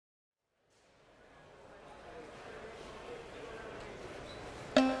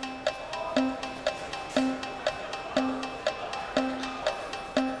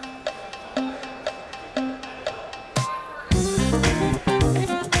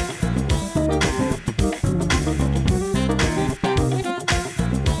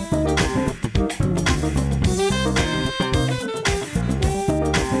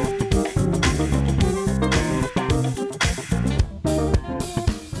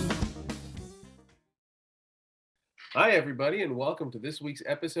Hi, everybody, and welcome to this week's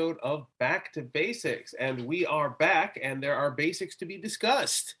episode of Back to Basics. And we are back, and there are basics to be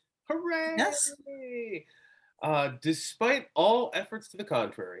discussed. Yes. Hooray! Despite all efforts to the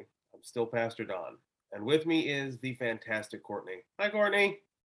contrary, I'm still Pastor Don. And with me is the fantastic Courtney. Hi, Courtney.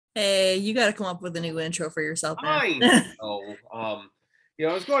 Hey, you got to come up with a new intro for yourself, man. I know.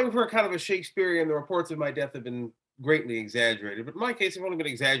 I was going for kind of a Shakespearean. The reports of my death have been greatly exaggerated, but in my case, they've only been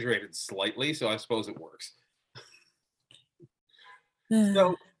exaggerated slightly, so I suppose it works.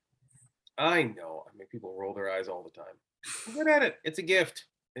 So I know. I make people roll their eyes all the time. I'm good at it. It's a gift.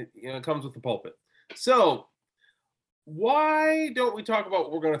 It comes with the pulpit. So, why don't we talk about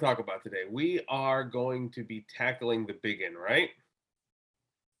what we're going to talk about today? We are going to be tackling the big N, right?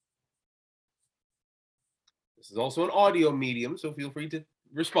 This is also an audio medium, so feel free to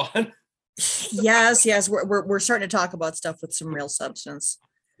respond. yes, we're starting to talk about stuff with some real substance.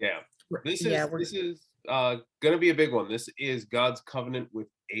 Yeah. This Yeah, is we're this is going to be a big one. This is God's covenant with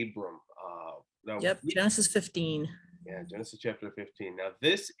Abram. Now, yep, Genesis 15. yeah, Genesis chapter 15. Now,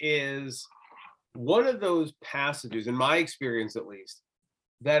 this is one of those passages, in my experience at least,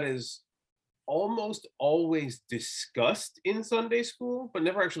 that is almost always discussed in Sunday school, but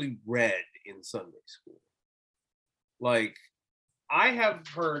never actually read in Sunday school. Like, I have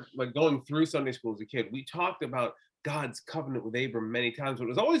heard, like, going through Sunday school as a kid, we talked about God's covenant with Abram many times, but it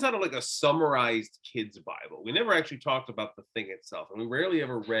was always out of like a summarized kids' Bible. We never actually talked about the thing itself, and we rarely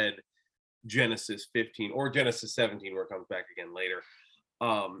ever read Genesis 15 or Genesis 17, where it comes back again later.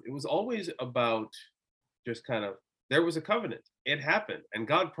 It was always about just kind of there was a covenant, it happened, and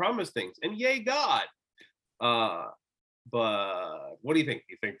God promised things, and yay, God. Uh, but what do you think?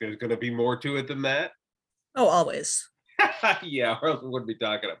 You think there's going to be more to it than that? Oh, always. Yeah, or else we wouldn't be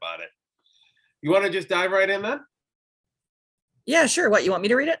talking about it. You want to just dive right in then? Yeah, sure. What, you want me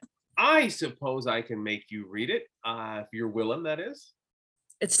to read it? I suppose I can make you read it, if you're willing, that is.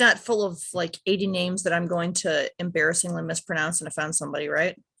 It's not full of like 80 names that I'm going to embarrassingly mispronounce and offend somebody,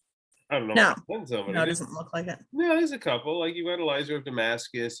 right? I don't know if No, I send somebody. no, it doesn't look like it. Yeah, there's a couple. Like you've got Elijah of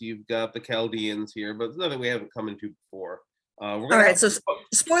Damascus, you've got the Chaldeans here, but it's nothing we haven't come into before. We're All gonna have right, so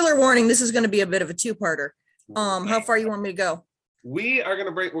spoiler warning, this is going to be a bit of a two-parter. How far you want me to go? we're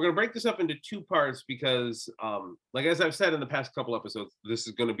gonna break this up into two parts because like as I've said in the past couple episodes, this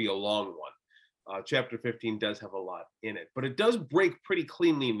is gonna be a long one. Chapter 15 does have a lot in it, but it does break pretty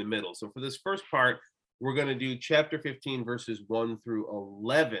cleanly in the middle. So for this first part, we're gonna do chapter 15 verses 1 through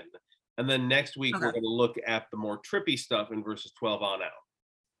 11. And then next week we're Okay. gonna look at the more trippy stuff in verses 12 on out.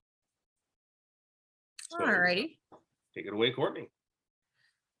 All So righty. take it away, Courtney.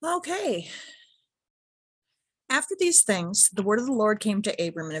 Okay. After these things, the word of the Lord came to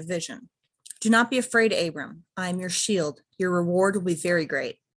Abram in a vision. Do not be afraid, Abram. I am your shield. Your reward will be very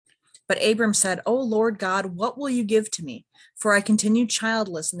great. But Abram said, O Lord God, what will you give to me? For I continue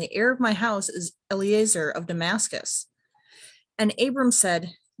childless, and the heir of my house is Eliezer of Damascus. And Abram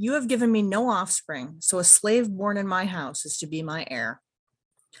said, You have given me no offspring, so a slave born in my house is to be my heir.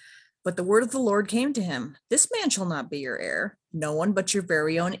 But the word of the Lord came to him, This man shall not be your heir. No one but your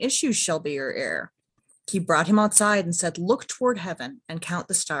very own issues shall be your heir. He brought him outside and said, Look toward heaven and count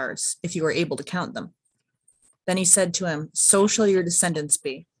the stars, if you are able to count them. Then he said to him, So shall your descendants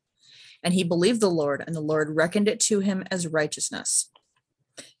be. And he believed the Lord, and the Lord reckoned it to him as righteousness.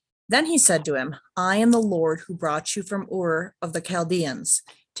 Then he said to him, I am the Lord who brought you from Ur of the Chaldeans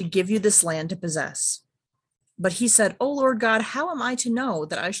to give you this land to possess. But he said, O Lord God, how am I to know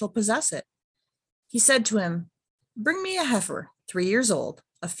that I shall possess it? He said to him, Bring me a heifer, 3 years old,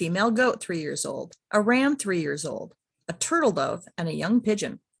 a female goat, 3 years old, a ram, 3 years old, a turtle dove, and a young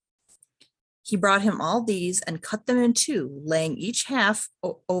pigeon. He brought him all these and cut them in two, laying each half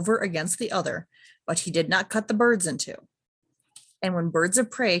over against the other, but he did not cut the birds in two. And when birds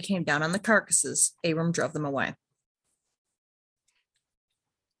of prey came down on the carcasses, Abram drove them away.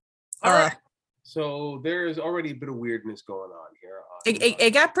 All right. So there's already a bit of weirdness going on here.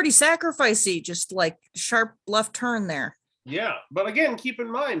 It got pretty sacrificey, just like sharp left turn there. Yeah, but again, keep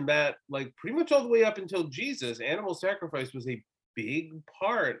in mind that like pretty much all the way up until Jesus, animal sacrifice was a big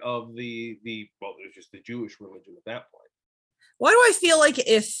part of the well, it was just the Jewish religion at that point. Why do I feel like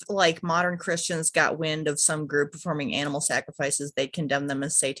if like modern Christians got wind of some group performing animal sacrifices, they'd condemn them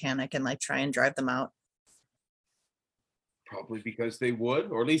as satanic and like try and drive them out? Probably because they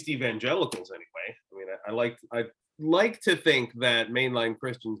would, or at least evangelicals anyway. I mean, I like to think that mainline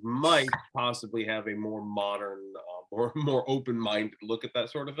Christians might possibly have a more modern, more open-minded look at that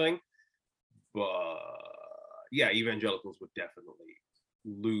sort of thing. But yeah, evangelicals would definitely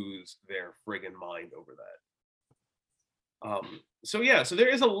lose their friggin' mind over that. So yeah, so there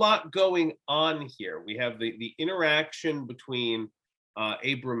is a lot going on here. We have the interaction between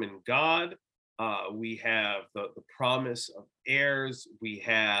Abram and God. We have the promise of heirs. We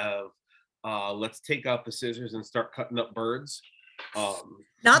have let's take out the scissors and start cutting up birds.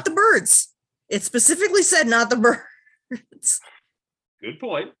 Not the birds. It specifically said not the birds. Good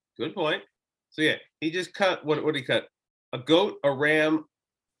point. Good point. So yeah, he just cut what did he cut? A goat, a ram,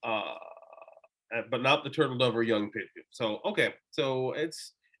 uh, but not the turtle dove or young pigeon. So okay, so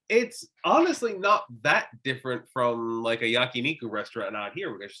it's honestly not that different from like a yakiniku restaurant out here.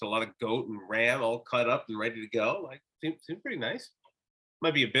 Where there's just a lot of goat and ram all cut up and ready to go. Like seems pretty nice.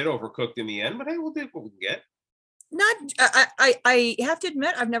 Might be a bit overcooked in the end, but hey, we'll take what we can get. Not I have to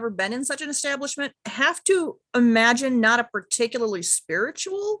admit I've never been in such an establishment. Have to imagine not a particularly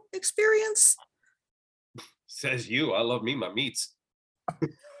spiritual experience. Says you. I love me my meats.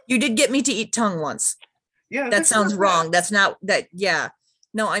 You did get me to eat tongue once. Yeah, That sounds wrong. That's not that. Yeah.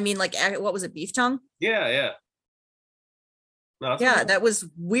 No, I mean like what was it? Beef tongue? Yeah, yeah. No, Yeah, that was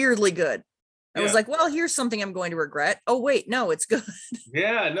weirdly good. I was Yeah. like, well, here's something I'm going to regret. Oh wait, no, it's good.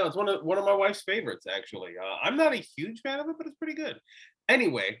 Yeah, no, it's one of my wife's favorites actually. I'm not a huge fan of it, but it's pretty good.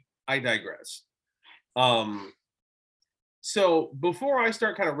 Anyway, I digress. Um, so before I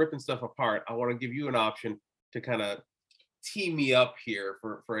start kind of ripping stuff apart, I want to give you an option to kind of tee me up here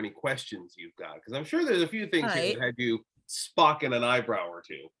for any questions you've got, because I'm sure there's a few things here Right. that had you spocking an eyebrow or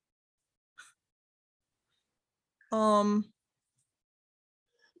two. Um,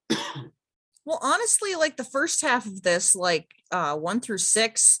 well, honestly, like the first half of this, like 1 through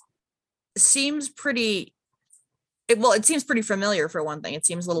 6, seems pretty it seems pretty familiar for one thing. It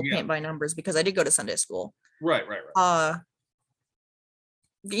seems a little Yeah, paint by numbers because I did go to Sunday school. right, right, right. Uh,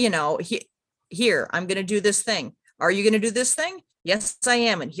 here, I'm gonna do this thing. Are you gonna do this thing? Yes, I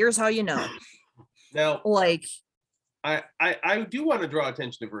am, and here's how you know. Now, Like, I do want to draw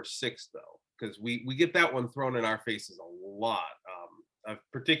attention to verse 6 though, because we get that one thrown in our faces a lot.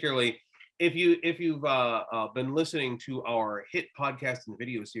 Particularly if you've been listening to our hit podcast and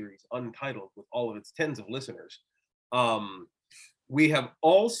video series Untitled with all of its tens of listeners, we have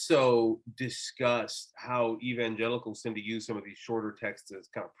also discussed how evangelicals tend to use some of these shorter texts as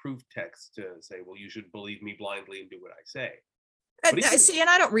kind of proof texts to say, well, you should believe me blindly and do what I say. But I see, and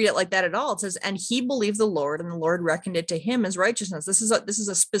I don't read it like that at all. It says, and he believed the Lord, and the Lord reckoned it to him as righteousness. This is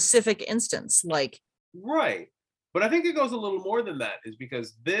a specific instance. Like, right. But I think it goes a little more than that, is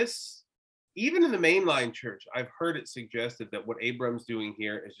because this, even in the mainline church, I've heard it suggested that what Abram's doing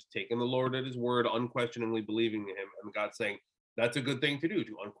here is just taking the Lord at his word, unquestioningly believing in him, and God saying, that's a good thing to do,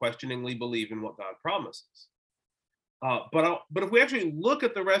 to unquestioningly believe in what God promises. But if we actually look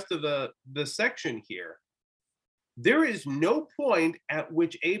at the rest of the section here, there is no point at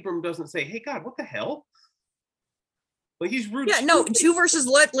which Abram doesn't say, hey, God, what the hell? Like he's rude. yeah, no, 2 verses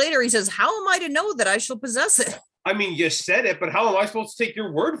later, he says, how am I to know that I shall possess it? I mean, you said it, but how am I supposed to take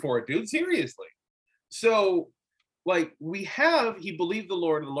your word for it, dude? Seriously. So, like, he believed the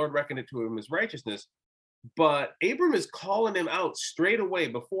Lord and the Lord reckoned it to him as righteousness. But Abram is calling him out straight away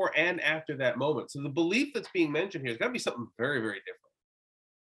before and after that moment. So the belief that's being mentioned here has got to be something very, very different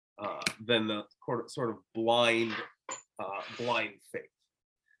than the sort of blind faith.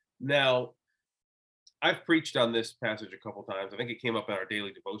 Now, I've preached on this passage a couple times. I think it came up in our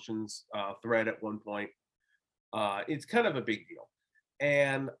daily devotions thread at one point. It's kind of a big deal.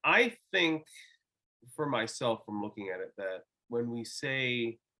 And I think for myself, from looking at it, that when we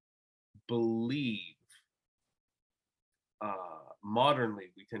say believe,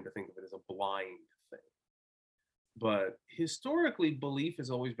 modernly, we tend to think of it as a blind thing. But historically, belief has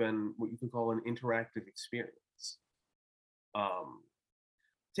always been what you could call an interactive experience. Um,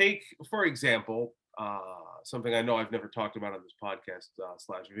 Take, for example, something I know I've never talked about on this podcast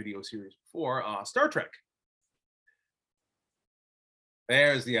slash video series before, Star Trek.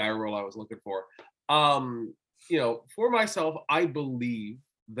 There's the eye roll I was looking for. For myself, I believe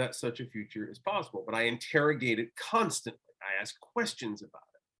that such a future is possible, but I interrogate it constantly. I ask questions about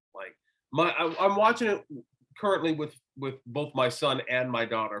it. Like I'm watching it currently with both my son and my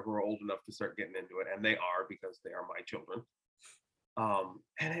daughter, who are old enough to start getting into it, and they are, because they are my children.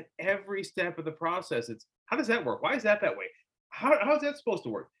 And at every step of the process, it's, how does that work? Why is that way? How is that supposed to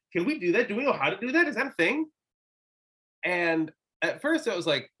work? Can we do that? Do we know how to do that? Is that a thing? And at first I was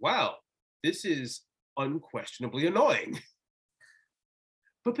like, wow, this is unquestionably annoying.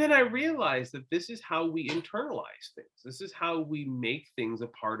 But then I realized that this is how we internalize things. This is how we make things a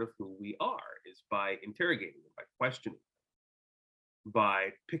part of who we are, is by interrogating them, by questioning them, by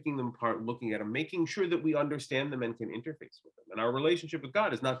picking them apart, looking at them, making sure that we understand them and can interface with them. And our relationship with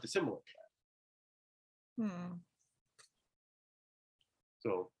God is not dissimilar to that. Hmm.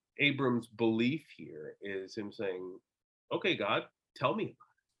 So Abram's belief here is him saying, okay, God, tell me.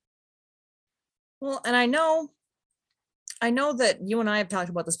 Well, and I know that you and I have talked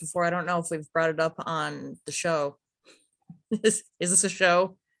about this before. I don't know if we've brought it up on the show. Is this a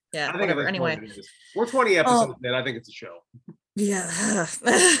show? Yeah, I think at whatever. this point Anyway, it is. We're 20 episodes in. I think it's a show. yeah.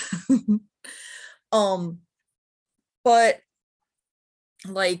 um, but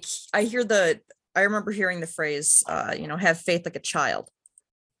like I remember hearing the phrase, have faith like a child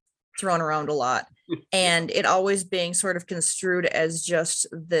thrown around a lot. And it always being sort of construed as just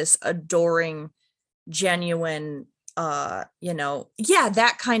this adoring, genuine, that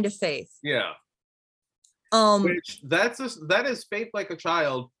kind of faith. Yeah. Um, That is faith like a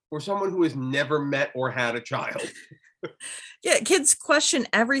child for someone who has never met or had a child. yeah, kids question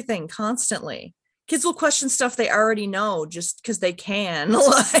everything constantly. Kids will question stuff they already know just because they can,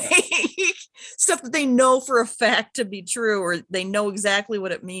 like stuff that they know for a fact to be true, or they know exactly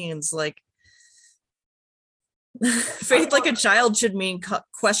what it means. Like faith like a child should mean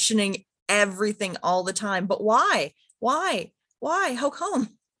questioning everything all the time. But why? Why? How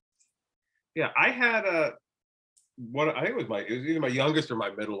come? Yeah, I had I think it was either my youngest or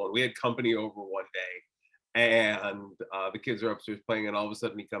my middle one. We had company over one day, and the kids are upstairs playing, and all of a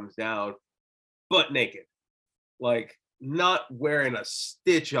sudden he comes down, butt naked, like not wearing a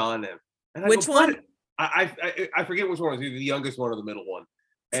stitch on him. And Which one? I forget which one it was, either the youngest one or the middle one,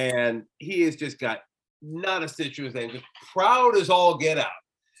 and he has just got not a stitch to his name, just proud as all get out.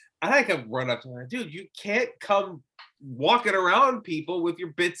 And I kept running up to him, dude, you can't come walking around people with your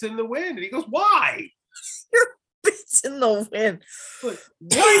bits in the wind. And he goes, why? Your bits in the wind. Like,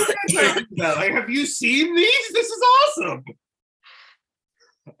 why did I do that? Like, have you seen these? This is awesome.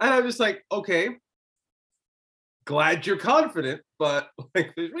 And I'm just like, okay, glad you're confident, but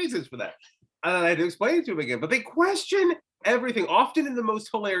like, there's reasons for that. And I had to explain it to him again. But they question everything, often in the most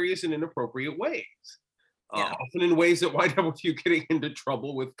hilarious and inappropriate ways. Yeah. Often in ways that wind up with you getting into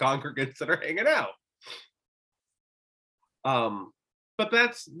trouble with congregants that are hanging out. But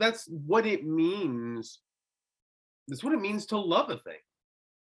that's what it means. That's what it means to love a thing.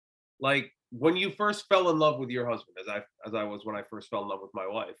 Like when you first fell in love with your husband, as I was when I first fell in love with my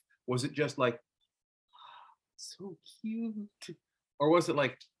wife, was it just like, oh, so cute? Or was it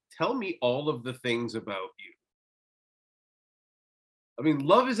like, tell me all of the things about you? I mean,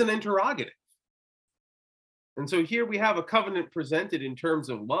 love is an interrogative. And so here we have a covenant presented in terms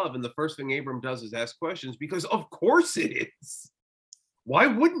of love, and the first thing Abram does is ask questions, because of course it is. Why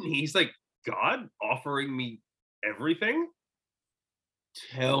wouldn't he? He's like, God offering me everything?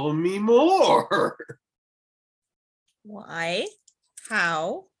 Tell me more. Why?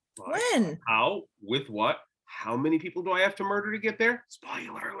 How? When? How? With what? How many people do I have to murder to get there?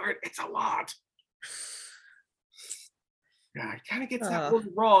 Spoiler alert, it's a lot. Yeah, it kind of gets that one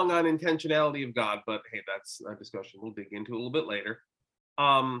wrong on intentionality of God, but hey, that's a discussion we'll dig into a little bit later.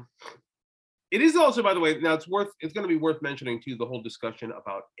 It is also, by the way, now it's going to be worth mentioning too, the whole discussion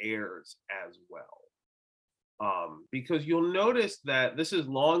about heirs as well. Because you'll notice that this is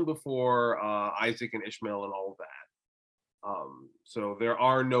long before Isaac and Ishmael and all of that. So there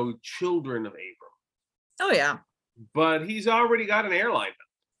are no children of Abram. Oh yeah. But he's already got an heir lined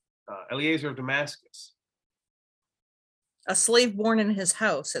up, Eliezer of Damascus. A slave born in his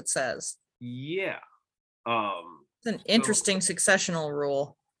house, it says. Yeah. It's an interesting successional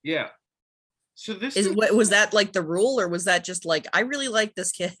rule. Yeah. So was that like the rule, or was that just like, I really like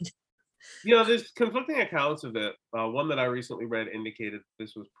this kid? There's conflicting accounts of it. One that I recently read indicated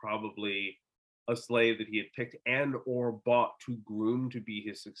this was probably a slave that he had picked and or bought to groom to be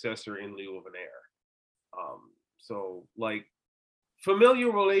his successor in lieu of an heir. So like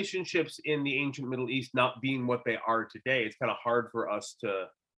familial relationships in the ancient Middle East not being what they are today, it's kind of hard for us to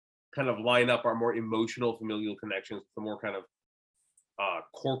kind of line up our more emotional familial connections with the more kind of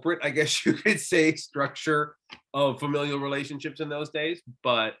corporate, I guess you could say, structure of familial relationships in those days.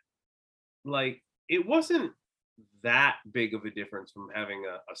 But like, it wasn't that big of a difference from having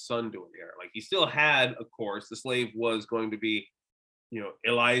a son to inherit. Like, he still had, of course, the slave was going to be,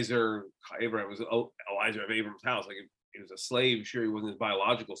 Abraham was Eliezer of Abram's house. Like, he was a slave. Sure, he wasn't his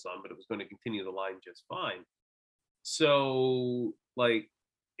biological son, but it was going to continue the line just fine. So, like,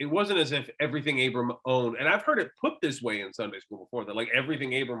 it wasn't as if everything Abram owned, and I've heard it put this way in Sunday school before, that like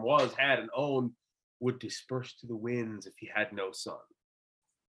everything Abram had and owned would disperse to the winds if he had no son.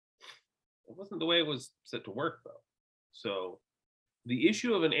 It wasn't the way it was set to work, though. So the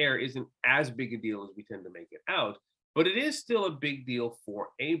issue of an heir isn't as big a deal as we tend to make it out, but it is still a big deal for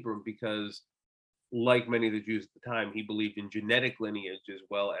Abram because, like many of the Jews at the time, he believed in genetic lineage as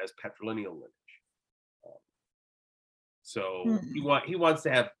well as patrilineal lineage. So Hmm. he wants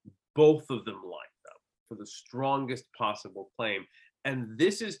to have both of them lined up for the strongest possible claim. And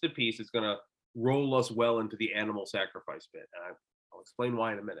this is the piece that's going to roll us well into the animal sacrifice bit. And I'll explain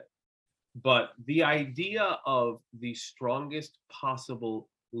why in a minute. But the idea of the strongest possible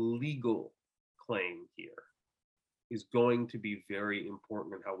legal claim here is going to be very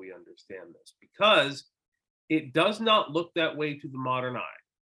important in how we understand this, because it does not look that way to the modern eye.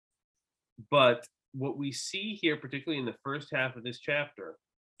 But what we see here, particularly in the first half of this chapter,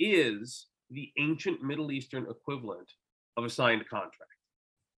 is the ancient Middle Eastern equivalent of a signed contract.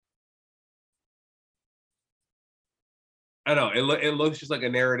 I know it looks just like a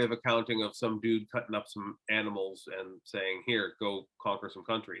narrative accounting of some dude cutting up some animals and saying, "Here, go conquer some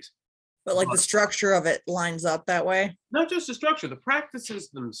countries." But like the structure of it lines up that way. Not just the structure, the practices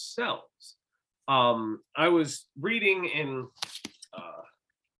themselves. I was reading in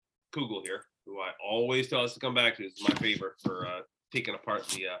Google here, who I always tell us to come back to. This is my favorite for taking apart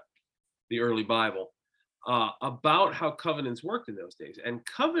the early Bible, about how covenants worked in those days. And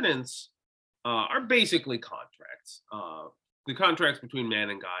covenants are basically contracts, the contracts between man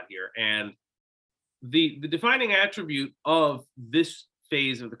and God here. And the defining attribute of this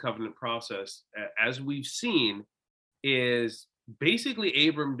phase of the covenant process, as we've seen, is basically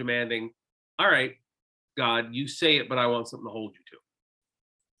Abram demanding, "All right, God, you say it, but I want something to hold you to."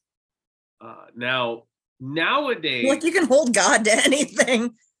 Now, nowadays, Like you can hold God to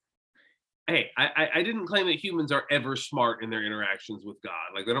anything. hey, I didn't claim that humans are ever smart in their interactions with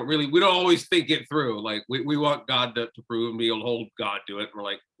God. Like we don't always think it through. Like we want God to prove and be able to hold God to it. And we're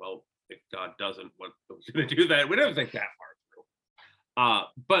like, well, if God doesn't, what are we going to do that? We never think that far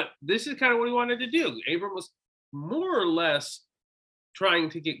through. But this is kind of what he wanted to do. Abram was more or less trying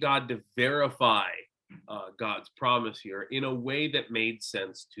to get God to verify God's promise here in a way that made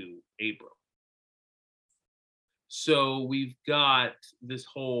sense to Abram. So we've got this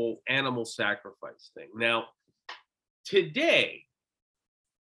whole animal sacrifice thing. Now, today,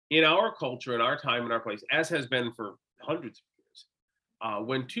 in our culture, in our time, in our place, as has been for hundreds of years,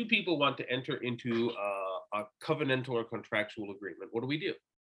 when two people want to enter into a covenantal or contractual agreement, what do?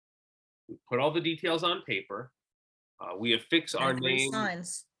 We put all the details on paper. We affix our And three name,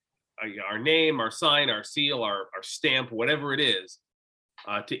 signs. our sign, our seal, our stamp, whatever it is,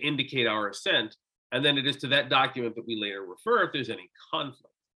 to indicate our assent. And then it is to that document that we later refer if there's any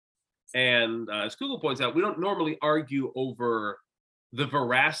conflict. And as Kugel points out, we don't normally argue over the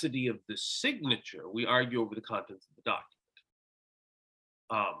veracity of the signature. We argue over the contents of the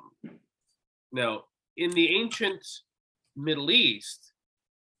document. Now, in the ancient Middle East,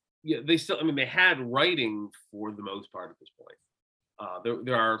 yeah, they had writing for the most part at this point.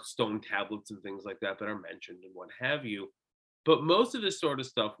 There are stone tablets and things like that are mentioned and what have you. But most of this sort of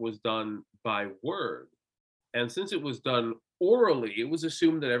stuff was done by word. And since it was done orally, it was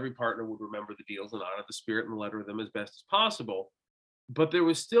assumed that every partner would remember the deals and honor the spirit and the letter of them as best as possible. But there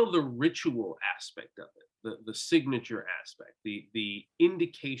was still the ritual aspect of it, the signature aspect, the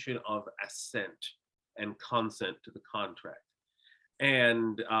indication of assent and consent to the contract.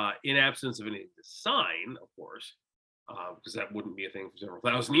 And in absence of anything to sign, of course, because that wouldn't be a thing for several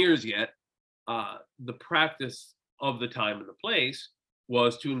thousand years yet, the practice of the time and the place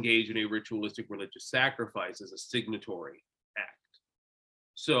was to engage in a ritualistic religious sacrifice as a signatory act.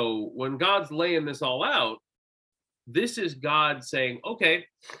 So when God's laying this all out, this is God saying, okay,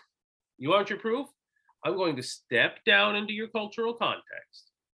 you want your proof? I'm going to step down into your cultural context.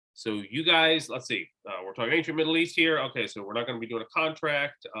 So you guys, let's see, we're talking ancient Middle East here. Okay, so we're not going to be doing a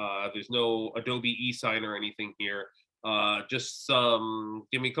contract. There's no Adobe e-sign or anything here. Just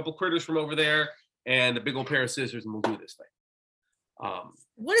give me a couple critters from over there and a big old pair of scissors, and we'll do this thing.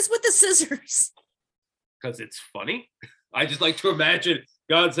 What is with the scissors? Because it's funny. I just like to imagine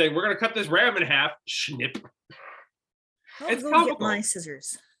God saying, "We're going to cut this ram in half." Snip. It's go get my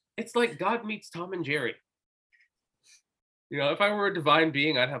scissors. It's like God meets Tom and Jerry. You know, if I were a divine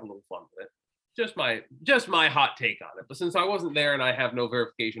being, I'd have a little fun with it. Just my hot take on it. But since I wasn't there and I have no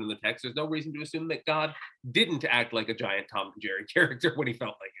verification in the text, there's no reason to assume that God didn't act like a giant Tom and Jerry character when he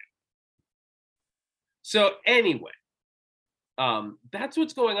felt like it. So anyway, that's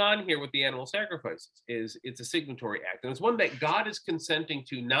what's going on here with the animal sacrifices. It's a signatory act, and it's one that God is consenting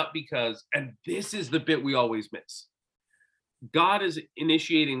to, not because, and this is the bit we always miss. God is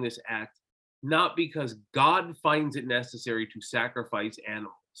initiating this act not because God finds it necessary to sacrifice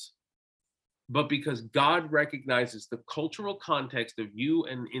animals, but because God recognizes the cultural context of you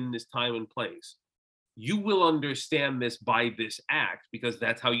and in this time and place. You will understand this by this act because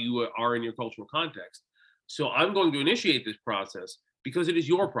that's how you are in your cultural context. So I'm going to initiate this process because it is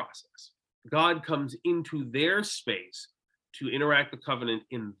your process. God comes into their space to interact the covenant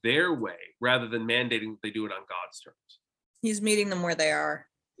in their way rather than mandating that they do it on God's terms. He's meeting them where they are.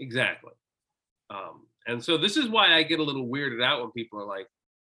 Exactly. And so this is why I get a little weirded out when people are like,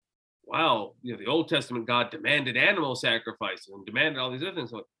 wow, the Old Testament God demanded animal sacrifices and demanded all these other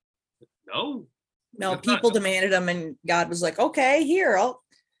things. Like, no. No, people demanded them, and God was like, okay, here,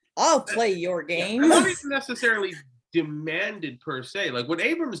 I'll play your game. Not even necessarily demanded per se. Like what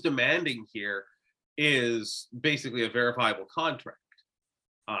Abram's demanding here is basically a verifiable contract.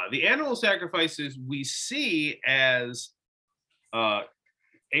 The animal sacrifices we see as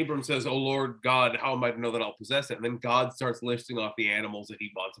Abram says, "Oh Lord God, how am I to know that I'll possess it?" And then God starts listing off the animals that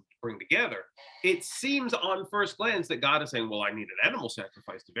he wants him to bring together. It seems on first glance that God is saying, well, I need an animal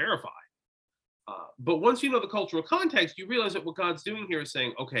sacrifice to verify. But once you know the cultural context, you realize that what God's doing here is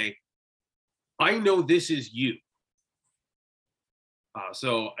saying, okay, I know this is you.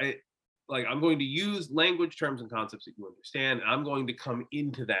 I'm going to use language, terms, and concepts that you understand, and I'm going to come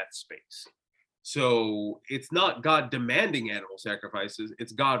into that space. So it's not God demanding animal sacrifices,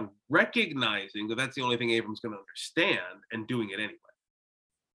 it's God recognizing that that's the only thing Abram's going to understand and doing it anyway.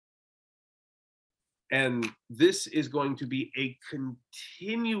 And this is going to be a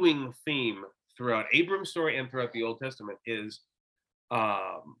continuing theme throughout Abram's story and throughout the Old Testament is,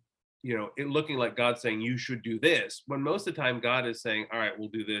 it looking like God saying, you should do this, when most of the time God is saying, all right, we'll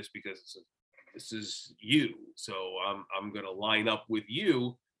do this because this is you. So I'm going to line up with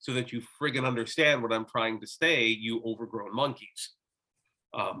you so that you friggin' understand what I'm trying to say, you overgrown monkeys.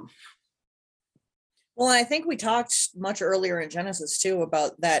 Well, I think we talked much earlier in Genesis too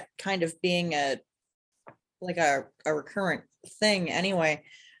about that kind of being a recurrent thing anyway.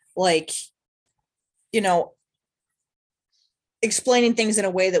 Like, explaining things in a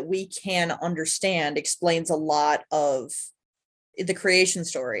way that we can understand explains a lot of the creation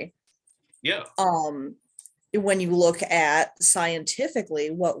story. Yeah. When you look at scientifically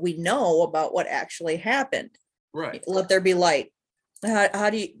what we know about what actually happened. Right. Let there be light. How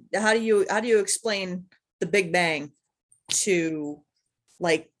do you explain the Big Bang to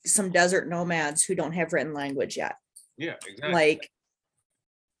like some desert nomads who don't have written language yet? Yeah, exactly. Like,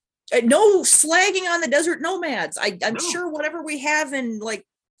 no slagging on the desert nomads. I'm No. sure whatever we have in like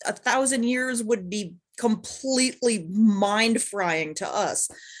 1,000 years would be completely mind frying to us.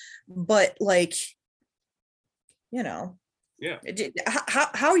 But like, yeah.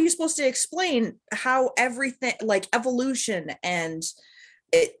 How are you supposed to explain how everything like evolution and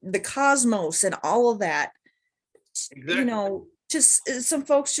the cosmos and all of that, Exactly. just some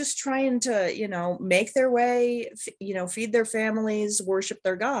folks just trying to, make their way, feed their families, worship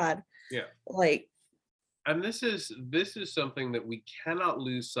their God. Yeah. Like, and this is something that we cannot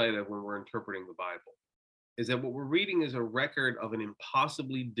lose sight of when we're interpreting the Bible, is that what we're reading is a record of an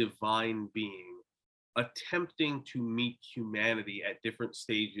impossibly divine being attempting to meet humanity at different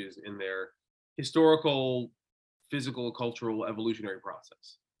stages in their historical, physical, cultural, evolutionary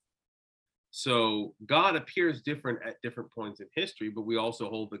process. So God appears different at different points in history, but we also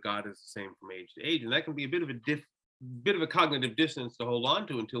hold that God is the same from age to age, and that can be a bit of a cognitive dissonance to hold on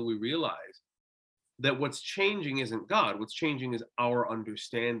to until we realize that what's changing isn't God. What's changing is our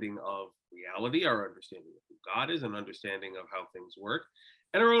understanding of reality, our understanding of who God is, and understanding of how things work.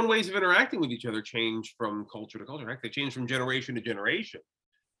 And our own ways of interacting with each other change from culture to culture. In fact, they change from generation to generation.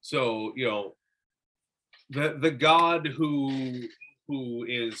 So, the God who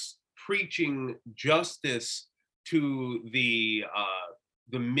is preaching justice to the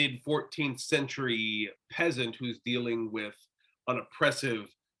mid 14th century peasant who's dealing with an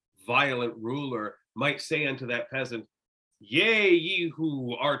oppressive, violent ruler might say unto that peasant, "Yea, ye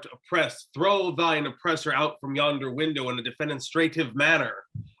who art oppressed, throw thine oppressor out from yonder window in a defenestrative manner."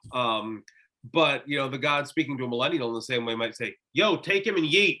 But the God speaking to a millennial in the same way might say, "Yo, take him and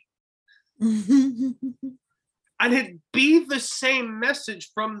yeet." And it'd be the same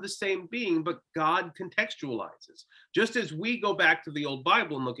message from the same being, but God contextualizes. Just as we go back to the old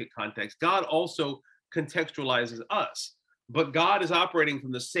Bible and look at context, God also contextualizes us. But God is operating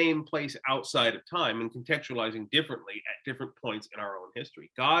from the same place outside of time and contextualizing differently at different points in our own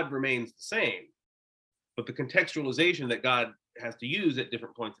history. God remains the same, but the contextualization that God has to use at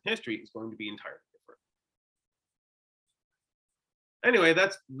different points in history is going to be entirely different. Anyway,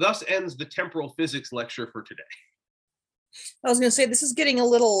 thus ends the temporal physics lecture for today. I was going to say, this is getting a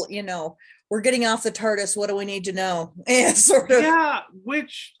little, we're getting off the TARDIS. What do we need to know? Yeah, sort of. Yeah,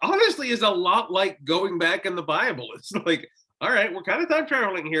 which honestly is a lot like going back in the Bible. It's like, all right, we're kind of time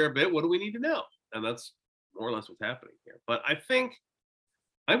traveling here a bit. What do we need to know? And that's more or less what's happening here. But I think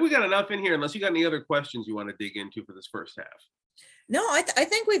we got enough in here, unless you got any other questions you want to dig into for this first half. No, I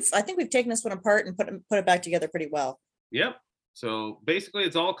think we've taken this one apart and put it back together pretty well. Yep. So basically,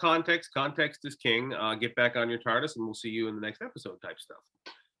 it's all context. Context is king. Get back on your TARDIS, and we'll see you in the next episode type stuff.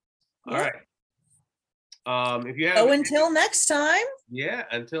 All Yep. right. If you have So until next time. Yeah,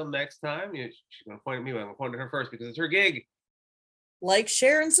 until next time. She's gonna point at me, but I'm gonna point at her first because it's her gig. Like,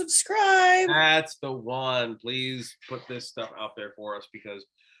 share, and subscribe. That's the one. Please put this stuff out there for us because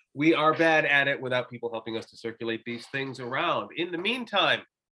we are bad at it without people helping us to circulate these things around. In the meantime,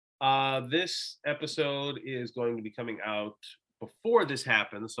 this episode is going to be coming out before this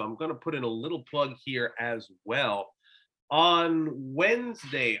happens, so I'm going to put in a little plug here as well. On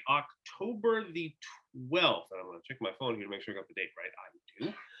Wednesday, October the 12th, and I'm going to check my phone here to make sure I got the date right. I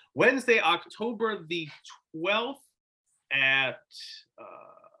do. Wednesday, October the 12th at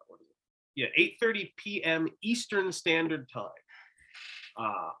 8:30 p.m. Eastern Standard Time.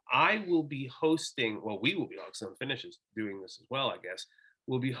 I will be hosting, we will be, Oxfam finishes doing this as well, I guess.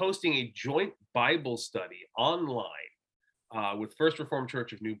 We'll be hosting a joint Bible study online with First Reformed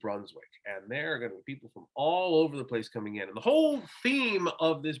Church of New Brunswick. And there are going to be people from all over the place coming in. And the whole theme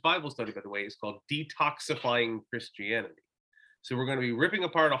of this Bible study, by the way, is called Detoxifying Christianity. So we're going to be ripping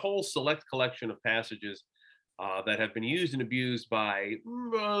apart a whole select collection of passages that have been used and abused by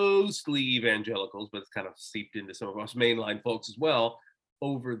mostly evangelicals, but it's kind of seeped into some of us mainline folks as well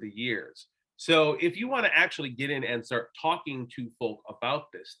over the years. So if you want to actually get in and start talking to folk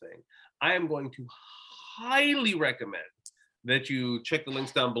about this thing, I am going to highly recommend that you check the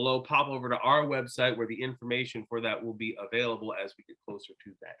links down below, pop over to our website where the information for that will be available as we get closer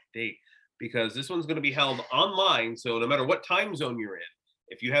to that date. Because this one's going to be held online, so no matter what time zone you're in,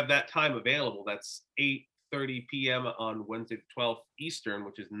 if you have that time available, that's 8:30 p.m. on Wednesday the 12th Eastern,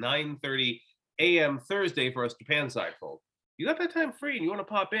 which is 9:30 a.m. Thursday for us Japan side folk. You got that time free and you want to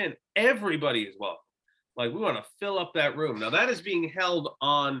pop in, everybody is welcome. Like, we want to fill up that room. Now, that is being held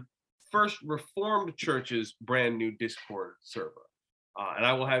on First Reformed Church's brand new Discord server. And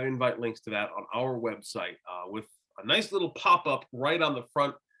I will have invite links to that on our website with a nice little pop-up right on the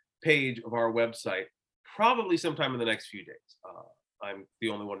front page of our website, probably sometime in the next few days. I'm the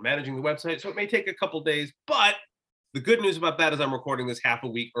only one managing the website, so it may take a couple days, but the good news about that is I'm recording this half a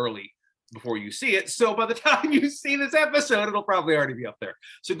week early before you see it. So by the time you see this episode, it'll probably already be up there.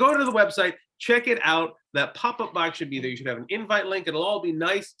 So go to the website, check it out. That pop-up box should be there. You should have an invite link. It'll all be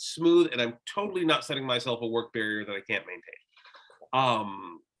nice, smooth, and I'm totally not setting myself a work barrier that I can't maintain.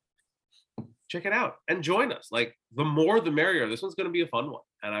 Check it out and join us. Like, the more the merrier. This one's going to be a fun one,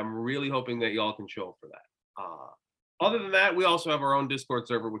 and I'm really hoping that y'all can show up for that. Other than that, we also have our own Discord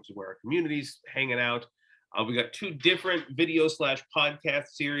server, which is where our community's hanging out. We got 2 different video/podcast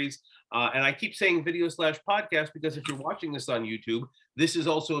series. And I keep saying video/podcast because if you're watching this on YouTube, this is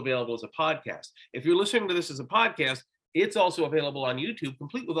also available as a podcast. If you're listening to this as a podcast, it's also available on YouTube,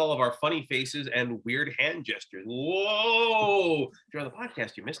 complete with all of our funny faces and weird hand gestures. Whoa! If you're on the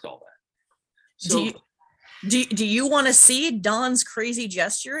podcast, you missed all that. So, do you want to see Don's crazy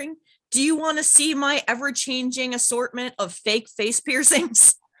gesturing? Do you want to see my ever-changing assortment of fake face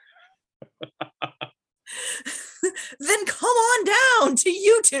piercings? Then come on down to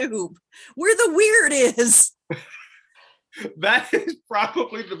YouTube, where the weird is. That is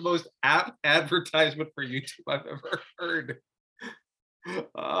probably the most apt advertisement for YouTube I've ever heard.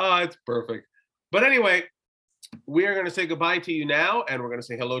 Oh, it's perfect. But anyway, we are going to say goodbye to you now, and we're going to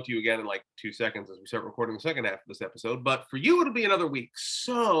say hello to you again in like 2 seconds as we start recording the second half of this episode. But for you, it'll be another week.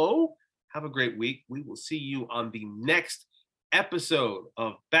 So have a great week. We will see you on the next episode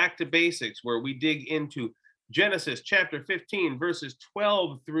of Back to Basics, where we dig into Genesis chapter 15, verses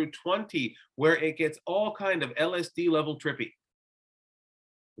 12 through 20, where it gets all kind of LSD level trippy.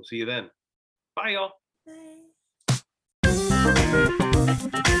 We'll see you then. Bye, y'all.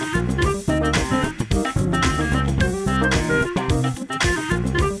 Bye.